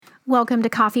Welcome to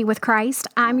Coffee with Christ.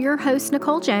 I'm your host,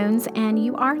 Nicole Jones, and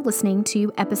you are listening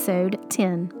to episode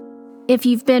 10. If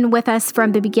you've been with us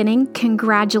from the beginning,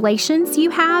 congratulations,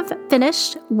 you have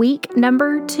finished week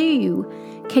number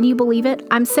 2. Can you believe it?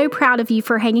 I'm so proud of you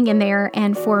for hanging in there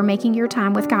and for making your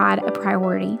time with God a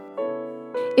priority.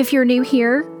 If you're new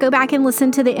here, go back and listen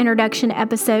to the introduction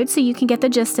episode so you can get the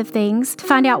gist of things, to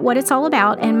find out what it's all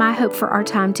about and my hope for our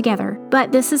time together.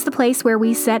 But this is the place where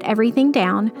we set everything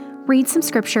down, read some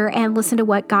scripture, and listen to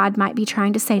what God might be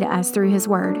trying to say to us through His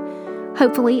Word.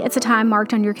 Hopefully, it's a time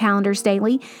marked on your calendars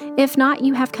daily. If not,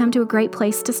 you have come to a great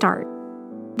place to start.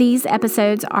 These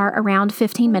episodes are around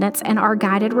 15 minutes and are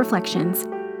guided reflections.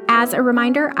 As a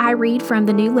reminder, I read from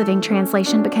the New Living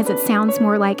Translation because it sounds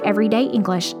more like everyday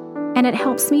English, and it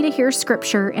helps me to hear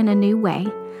scripture in a new way.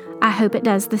 I hope it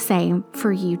does the same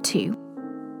for you too.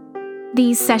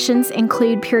 These sessions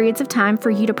include periods of time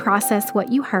for you to process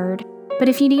what you heard, but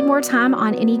if you need more time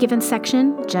on any given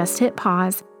section, just hit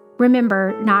pause.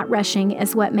 Remember, not rushing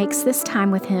is what makes this time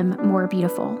with Him more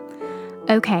beautiful.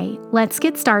 Okay, let's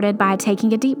get started by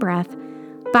taking a deep breath,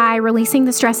 by releasing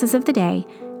the stresses of the day,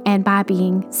 and by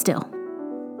being still.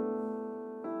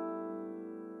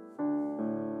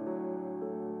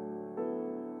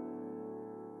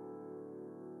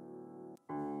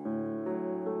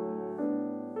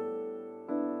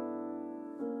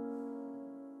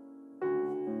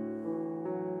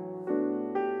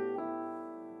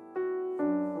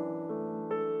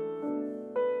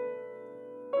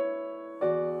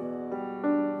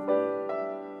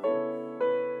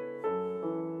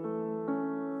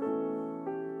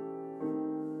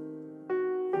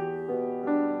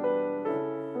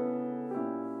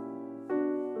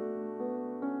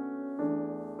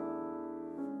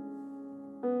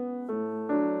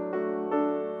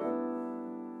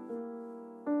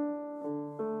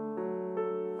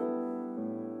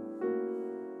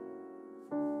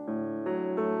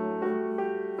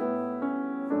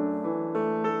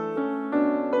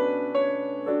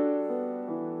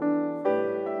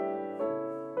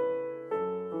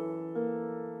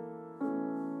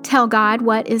 Tell God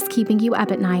what is keeping you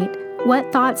up at night. What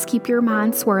thoughts keep your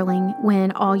mind swirling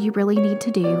when all you really need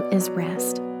to do is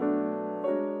rest?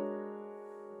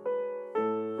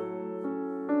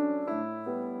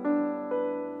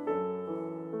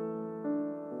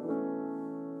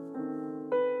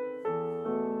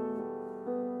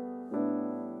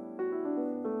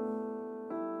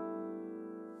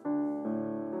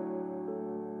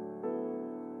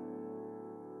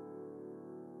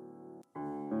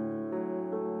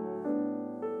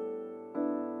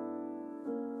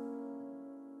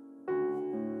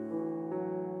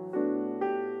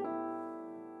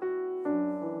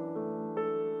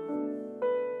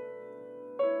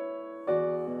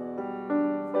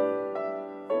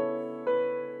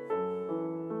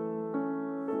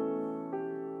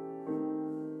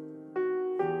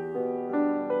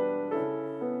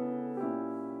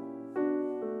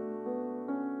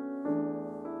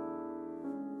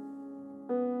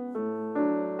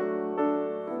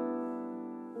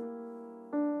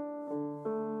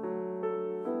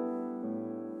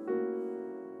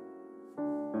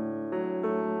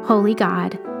 Holy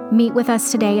God, meet with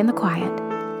us today in the quiet.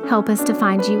 Help us to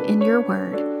find you in your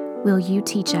word. Will you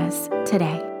teach us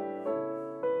today?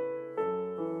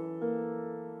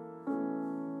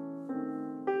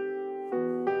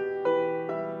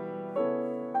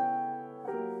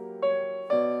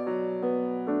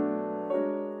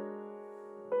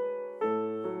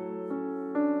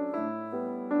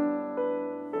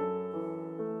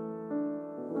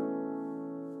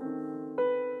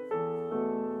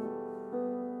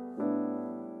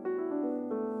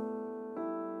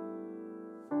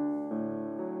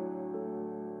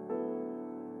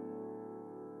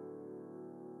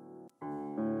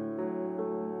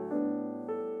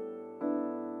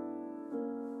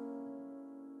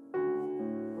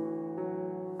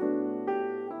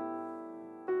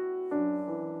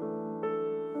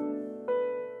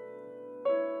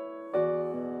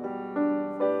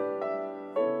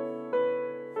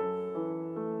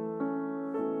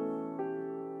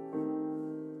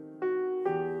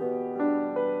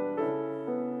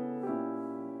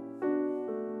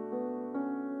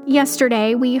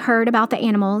 Yesterday, we heard about the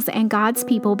animals and God's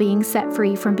people being set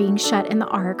free from being shut in the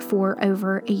ark for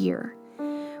over a year.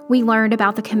 We learned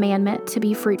about the commandment to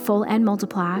be fruitful and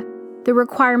multiply, the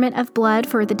requirement of blood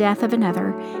for the death of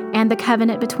another, and the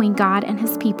covenant between God and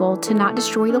His people to not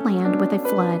destroy the land with a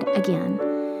flood again.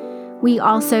 We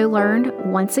also learned,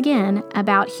 once again,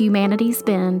 about humanity's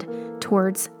bend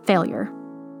towards failure.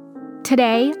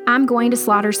 Today, I'm going to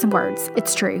slaughter some words.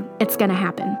 It's true. It's going to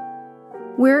happen.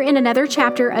 We're in another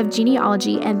chapter of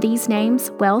genealogy, and these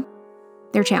names, well,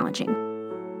 they're challenging.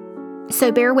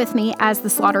 So bear with me as the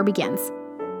slaughter begins.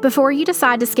 Before you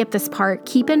decide to skip this part,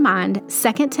 keep in mind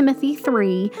 2 Timothy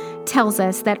 3 tells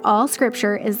us that all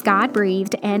Scripture is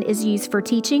God-breathed and is used for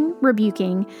teaching,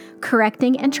 rebuking,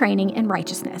 correcting, and training in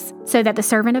righteousness, so that the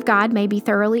servant of God may be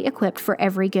thoroughly equipped for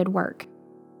every good work.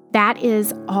 That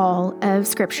is all of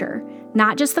Scripture,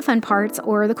 not just the fun parts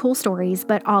or the cool stories,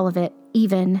 but all of it,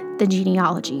 even the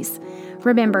genealogies.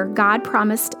 Remember, God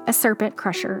promised a serpent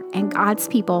crusher, and God's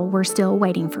people were still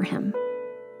waiting for him.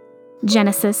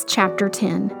 Genesis chapter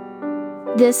 10.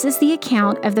 This is the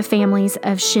account of the families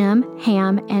of Shem,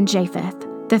 Ham, and Japheth,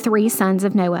 the 3 sons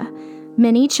of Noah.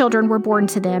 Many children were born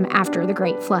to them after the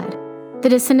great flood. The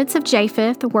descendants of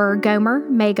Japheth were Gomer,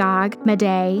 Magog,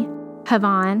 Madai,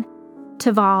 Havan,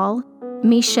 Tubal,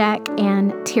 Meshech,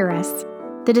 and Tiras.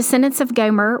 The descendants of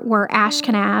Gomer were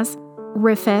Ashkenaz,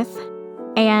 Riphath,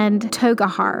 and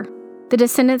Togahar. The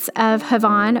descendants of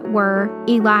Havan were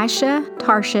Elisha,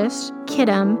 Tarshish,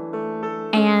 Kittim,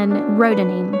 and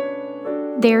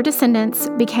Rodanim. Their descendants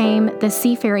became the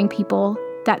seafaring people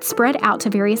that spread out to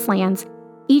various lands,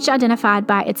 each identified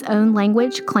by its own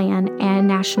language, clan, and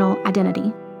national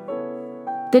identity.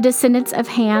 The descendants of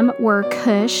Ham were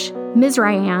Cush,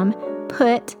 Mizraim,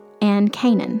 Put, and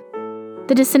Canaan.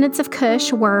 The descendants of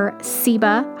Cush were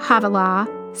Seba, Havilah,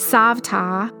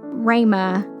 Savtah,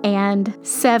 Ramah, and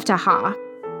Sevtahah.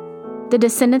 The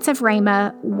descendants of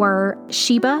Ramah were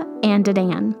Sheba and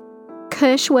Dedan.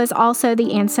 Cush was also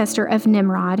the ancestor of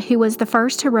Nimrod, who was the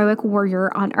first heroic warrior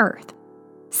on earth.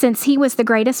 Since he was the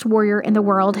greatest warrior in the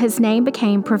world, his name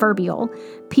became proverbial.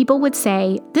 People would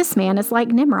say, "This man is like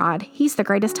Nimrod. He's the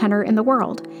greatest hunter in the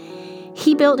world."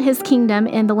 He built his kingdom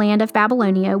in the land of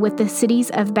Babylonia with the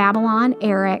cities of Babylon,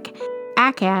 Erech,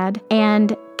 Akkad,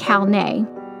 and Calneh.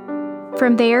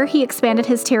 From there, he expanded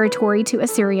his territory to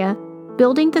Assyria,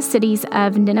 building the cities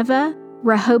of Nineveh,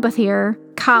 Rehoboth-ir,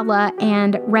 Calah,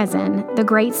 and Rezin, the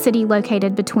great city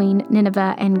located between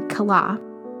Nineveh and Calah.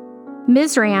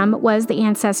 Mizraim was the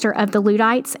ancestor of the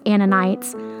Ludites,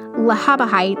 Ananites,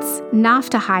 Lahabahites,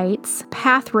 Naphtahites,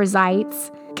 Pathrazites,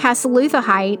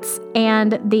 Casaluthahites,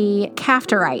 and the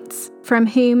Caphtorites, from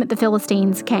whom the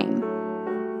Philistines came.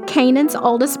 Canaan's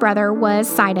oldest brother was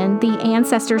Sidon, the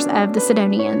ancestors of the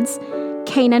Sidonians.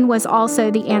 Canaan was also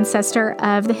the ancestor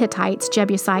of the Hittites,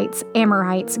 Jebusites,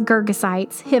 Amorites,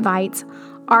 Girgasites, Hivites,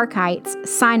 Archites,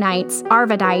 Sinites,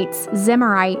 Arvadites,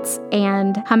 Zemarites,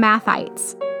 and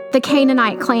Hamathites. The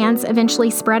Canaanite clans eventually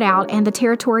spread out, and the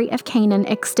territory of Canaan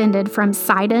extended from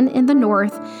Sidon in the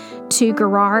north to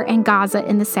Gerar and Gaza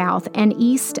in the south, and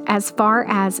east as far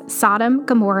as Sodom,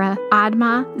 Gomorrah,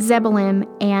 Admah, Zeboim,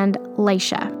 and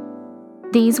Lasha.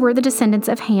 These were the descendants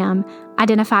of Ham,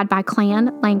 identified by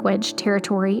clan, language,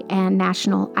 territory, and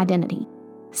national identity.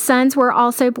 Sons were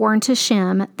also born to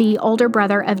Shem, the older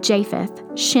brother of Japheth.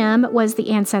 Shem was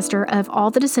the ancestor of all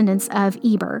the descendants of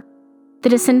Eber. The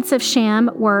descendants of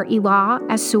Shem were Elah,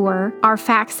 Assur,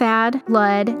 Arphaxad,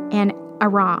 Lud, and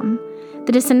Aram.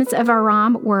 The descendants of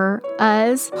Aram were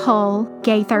Uz, Hul,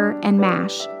 Gaither, and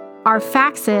Mash.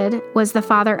 Arphaxad was the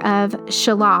father of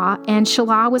Shelah, and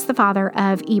Shelah was the father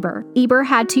of Eber. Eber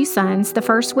had 2 sons. The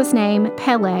first was named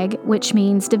Peleg, which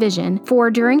means division,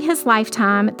 for during his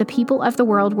lifetime, the people of the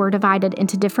world were divided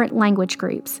into different language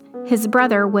groups. His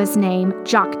brother was named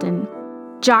Joktan.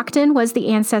 Joktan was the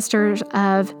ancestors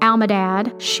of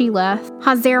Almadad, Shelah,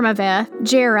 Hazarmaveth,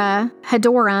 Jerah,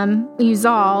 Hadoram,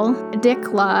 Uzal,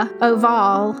 Diklah,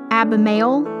 Oval,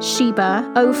 Abimael,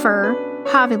 Sheba, Ophir,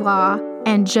 Havilah,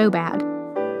 and Jobad.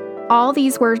 All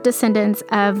these were descendants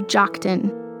of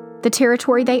Joktan. The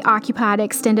territory they occupied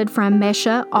extended from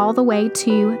Mesha all the way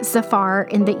to Zafar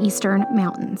in the eastern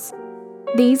mountains.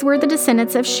 These were the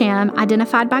descendants of Shem,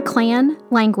 identified by clan,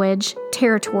 language,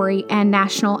 territory, and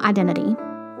national identity.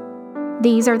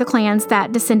 These are the clans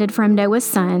that descended from Noah's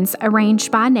sons,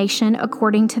 arranged by nation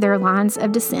according to their lines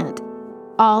of descent.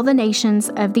 All the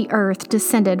nations of the earth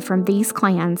descended from these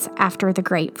clans after the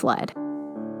great flood.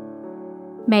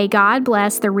 May God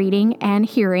bless the reading and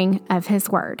hearing of His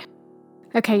word.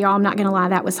 Okay, y'all, I'm not going to lie,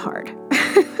 that was hard.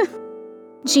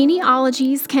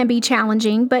 Genealogies can be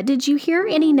challenging, but did you hear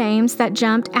any names that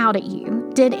jumped out at you?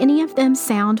 Did any of them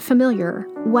sound familiar?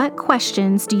 What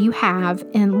questions do you have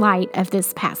in light of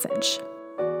this passage?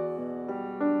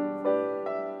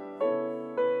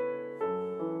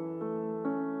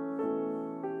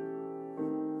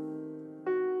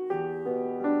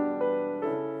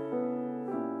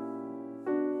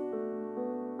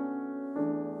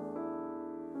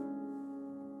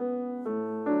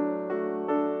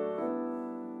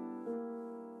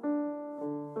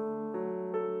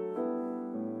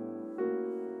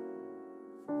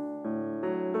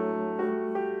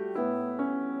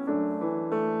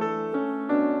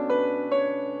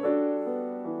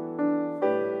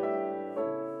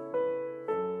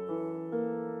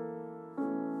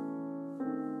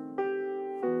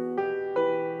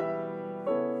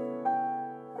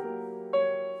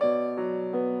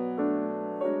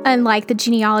 Unlike the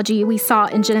genealogy we saw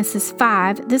in Genesis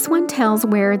 5, this one tells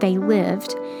where they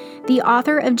lived. The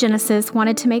author of Genesis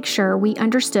wanted to make sure we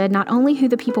understood not only who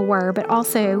the people were, but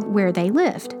also where they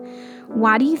lived.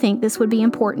 Why do you think this would be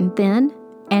important then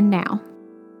and now?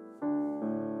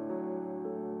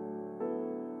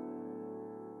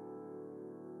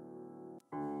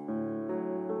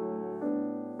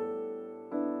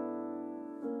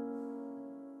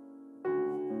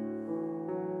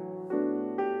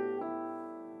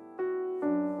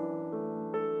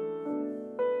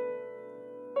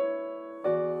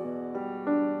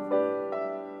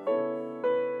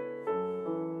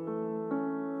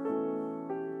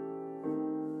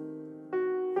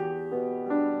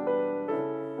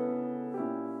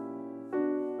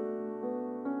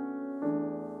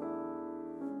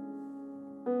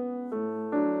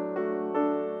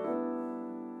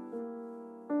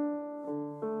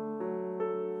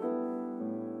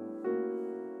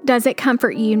 Does it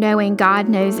comfort you knowing God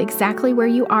knows exactly where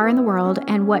you are in the world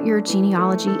and what your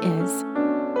genealogy is?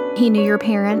 He knew your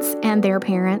parents and their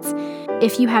parents.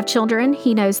 If you have children,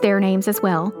 He knows their names as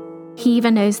well. He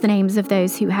even knows the names of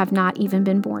those who have not even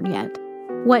been born yet.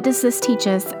 What does this teach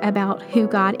us about who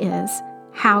God is?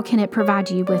 How can it provide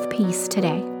you with peace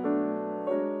today?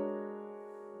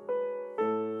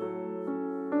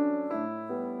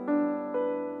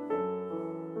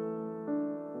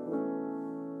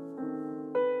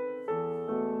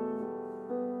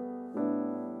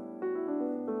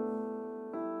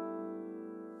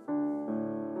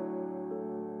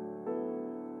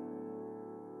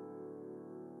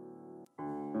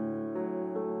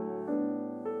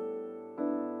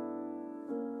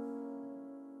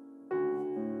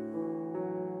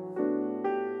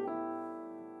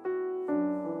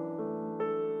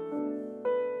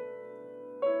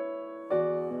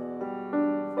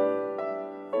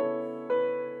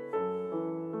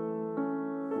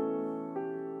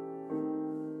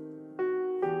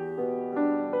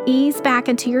 Ease back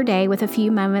into your day with a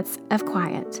few moments of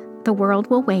quiet. The world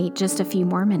will wait just a few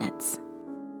more minutes.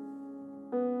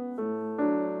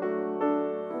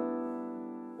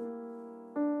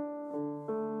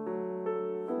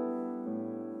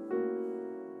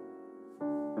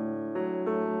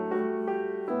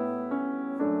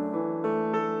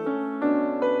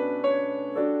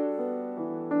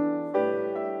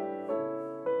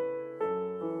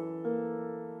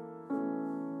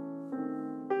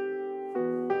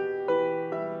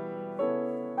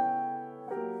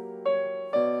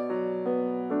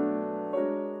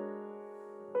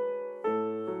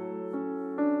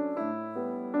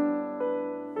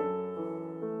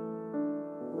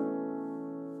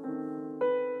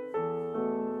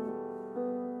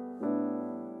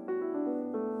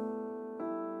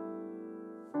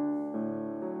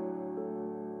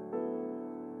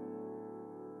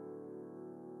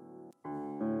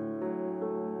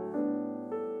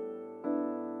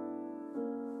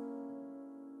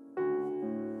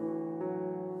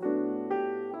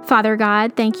 Father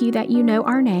God, thank you that you know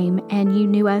our name and you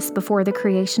knew us before the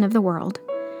creation of the world.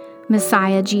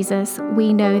 Messiah Jesus,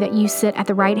 we know that you sit at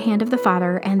the right hand of the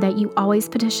Father and that you always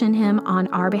petition Him on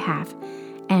our behalf,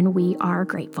 and we are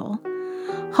grateful.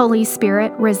 Holy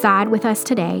Spirit, reside with us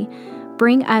today.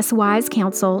 Bring us wise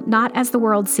counsel, not as the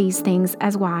world sees things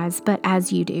as wise, but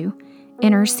as you do.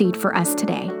 Intercede for us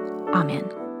today. Amen.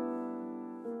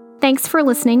 Thanks for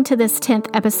listening to this 10th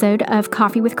episode of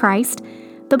Coffee with Christ.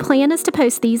 The plan is to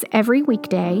post these every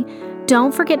weekday.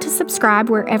 Don't forget to subscribe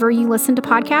wherever you listen to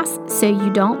podcasts so you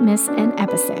don't miss an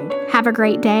episode. Have a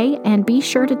great day and be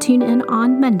sure to tune in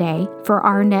on Monday for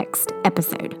our next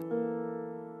episode.